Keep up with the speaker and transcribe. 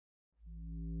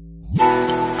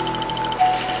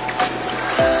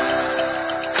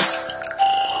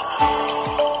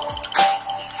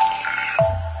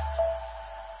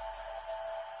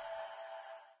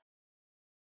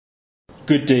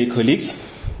Good day, colleagues.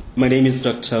 My name is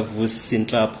Dr. Vusumuzi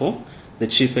Nhlapho, the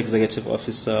Chief Executive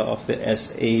Officer of the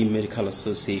SA Medical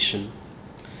Association.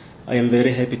 I am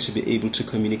very happy to be able to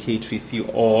communicate with you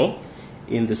all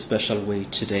in this special way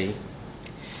today.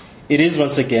 It is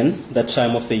once again that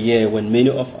time of the year when many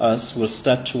of us will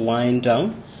start to wind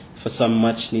down for some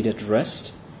much needed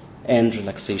rest and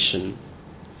relaxation.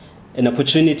 An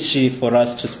opportunity for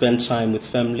us to spend time with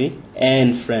family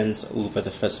and friends over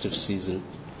the festive season.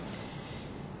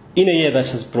 In a year that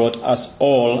has brought us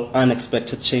all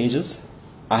unexpected changes,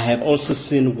 I have also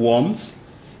seen warmth,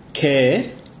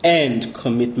 care, and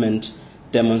commitment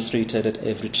demonstrated at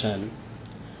every turn.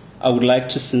 I would like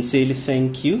to sincerely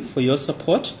thank you for your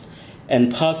support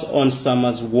and pass on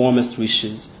summer's warmest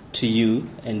wishes to you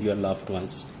and your loved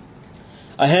ones.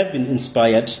 I have been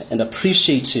inspired and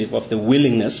appreciative of the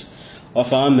willingness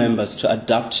of our members to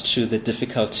adapt to the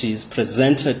difficulties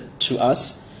presented to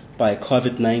us by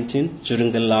COVID-19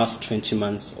 during the last 20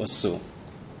 months or so.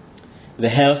 The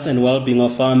health and well-being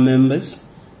of our members,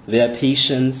 their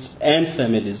patients, and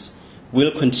families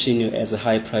will continue as a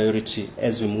high priority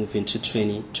as we move into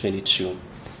 2022.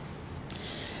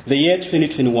 The year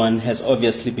 2021 has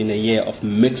obviously been a year of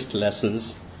mixed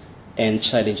lessons and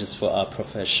challenges for our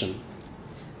profession.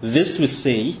 This we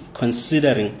say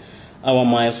considering our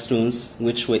milestones,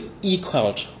 which were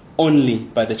equaled only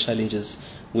by the challenges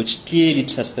which clearly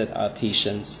tested our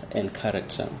patience and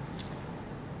character.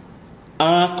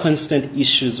 Our constant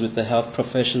issues with the Health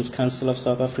Professions Council of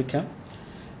South Africa,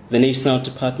 the National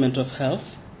Department of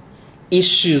Health,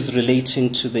 issues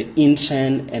relating to the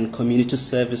intern and community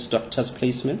service doctors'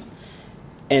 placement,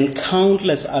 and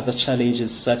countless other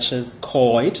challenges such as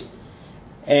COVID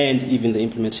and even the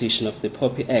implementation of the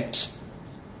POPI Act,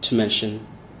 to mention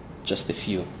just a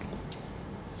few.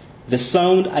 The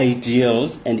sound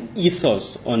ideals and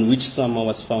ethos on which SAMA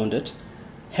was founded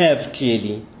have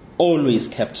clearly always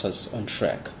kept us on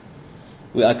track.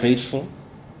 We are grateful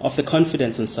of the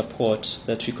confidence and support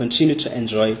that we continue to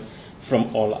enjoy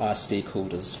from all our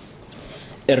stakeholders.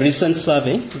 A recent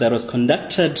survey that was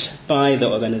conducted by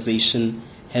the organization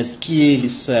has clearly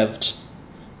served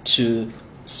to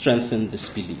strengthen this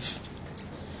belief.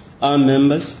 Our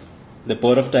members, the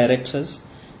board of directors,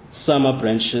 SAMA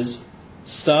branches,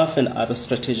 staff and other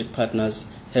strategic partners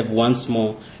have once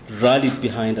more rallied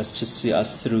behind us to see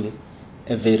us through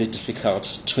a very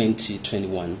difficult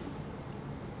 2021.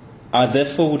 I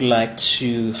therefore would like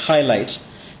to highlight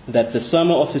that the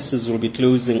SAMA offices will be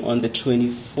closing on the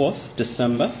 24th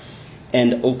December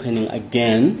and opening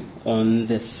again on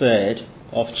the 3rd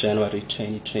of January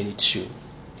 2022.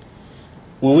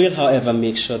 We will, however,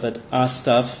 make sure that our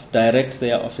staff direct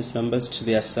their office numbers to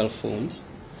their cell phones.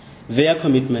 Their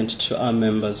commitment to our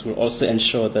members will also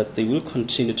ensure that they will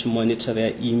continue to monitor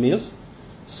their emails.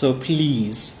 So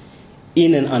please,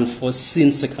 in an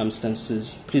unforeseen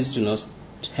circumstances, please do not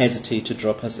hesitate to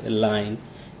drop us a line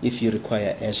if you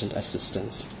require urgent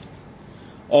assistance.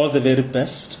 All the very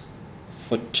best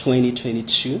for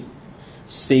 2022.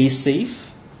 Stay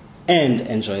safe and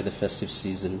enjoy the festive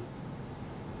season.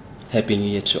 Happy New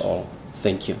Year to all.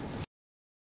 Thank you.